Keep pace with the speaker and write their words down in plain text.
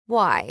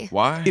Why?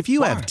 Why? If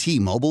you have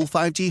T-Mobile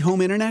 5G home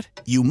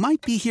internet, you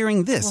might be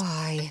hearing this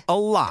Why? a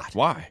lot.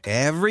 Why?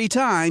 Every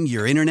time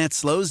your internet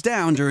slows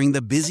down during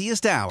the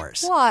busiest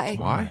hours. Why?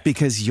 Why?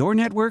 Because your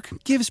network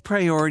gives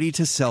priority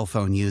to cell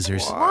phone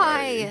users.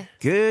 Why?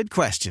 Good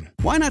question.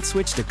 Why not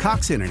switch to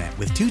Cox Internet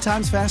with 2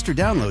 times faster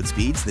download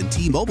speeds than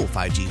T-Mobile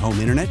 5G home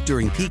internet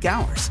during peak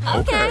hours?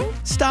 Okay.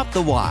 Stop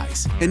the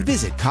whys and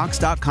visit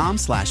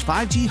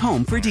cox.com/5G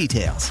home for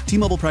details.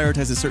 T-Mobile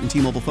prioritizes certain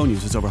T-Mobile phone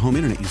users over home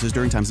internet users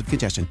during times of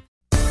congestion.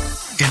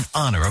 In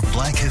honor of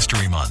Black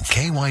History Month,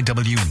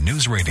 KYW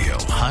News Radio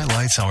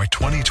highlights our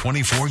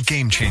 2024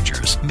 Game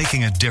Changers,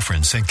 making a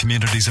difference in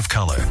communities of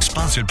color.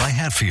 Sponsored by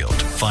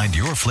Hatfield. Find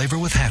your flavor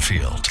with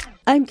Hatfield.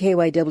 I'm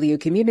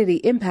KYW Community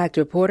Impact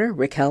Reporter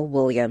Raquel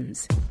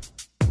Williams.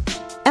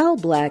 Al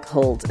Black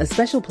holds a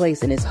special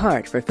place in his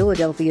heart for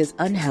Philadelphia's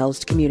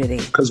unhoused community.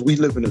 Because we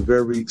live in a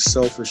very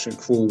selfish and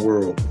cruel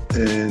world,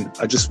 and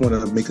I just want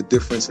to make a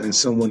difference in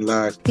someone's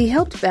life. He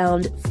helped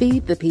found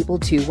Feed the People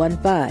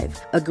 215,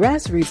 a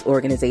grassroots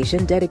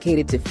organization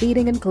dedicated to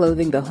feeding and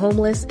clothing the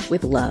homeless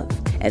with love.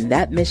 And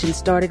that mission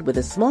started with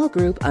a small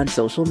group on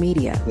social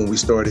media. When we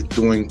started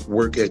doing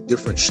work at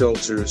different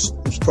shelters,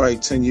 it was probably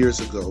 10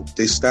 years ago,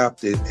 they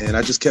stopped it, and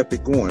I just kept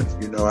it going.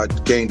 You know, I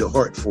gained a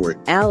heart for it.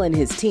 Al and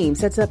his team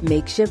sets up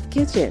makeshift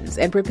kitchens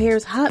and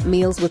prepares hot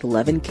meals with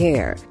love and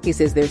care. He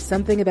says there's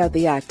something about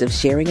the act of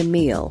sharing a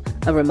meal,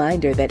 a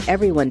reminder that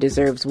everyone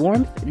deserves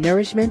warmth,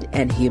 nourishment,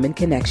 and human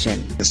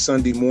connection. And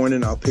Sunday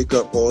morning, I'll pick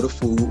up all the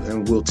food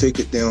and we'll take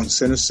it down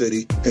Center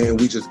City and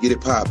we just get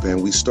it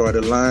popping. We start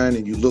a line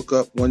and you look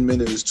up, 1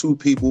 minute is 2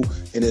 people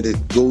and then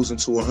it goes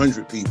into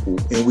 100 people,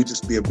 and we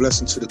just be a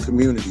blessing to the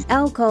community.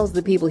 Al calls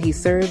the people he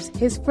serves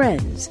his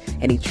friends,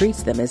 and he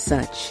treats them as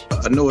such.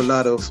 I know a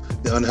lot of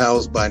the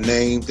unhoused by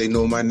name. They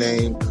know my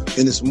name.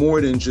 And it's more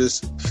than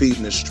just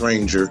feeding a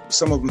stranger.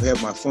 Some of them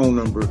have my phone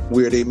number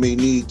where they may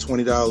need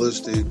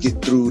 $20 to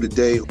get through the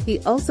day. He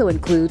also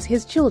includes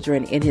his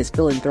children in his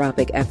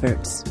philanthropic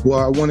efforts. Well,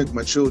 I wanted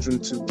my children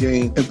to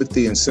gain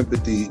empathy and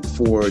sympathy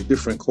for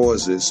different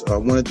causes. I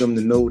wanted them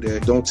to know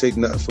that don't take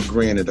nothing for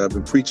granted. I've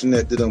been preaching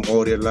that to them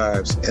all their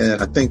lives,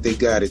 and I think they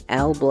got it.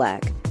 Al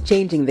Black,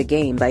 changing the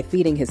game by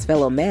feeding his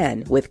fellow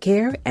man with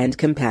care and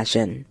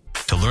compassion.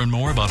 To learn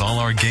more about all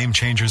our Game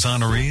Changers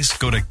honorees,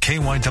 go to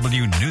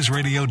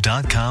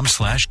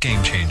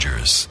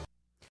kywnewsradio.com/gamechangers.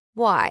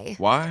 Why?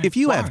 Why? If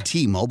you have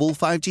T-Mobile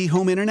 5G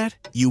home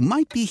internet, you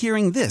might be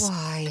hearing this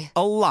Why?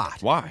 a lot.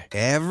 Why?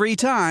 Every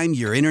time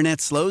your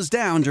internet slows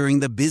down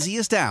during the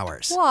busiest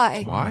hours.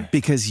 Why? Why?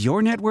 Because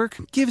your network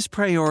gives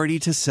priority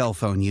to cell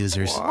phone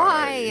users.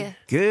 Why?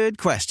 Good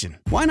question.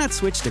 Why not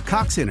switch to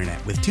Cox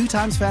Internet with 2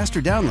 times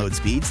faster download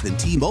speeds than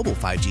T-Mobile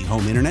 5G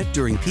home internet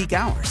during peak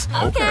hours?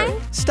 Okay.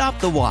 Stop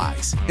the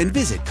whys and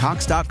visit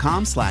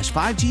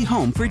cox.com/5G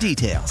home for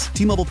details.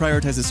 T-Mobile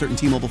prioritizes certain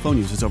T-Mobile phone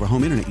users over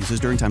home internet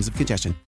users during times of congestion.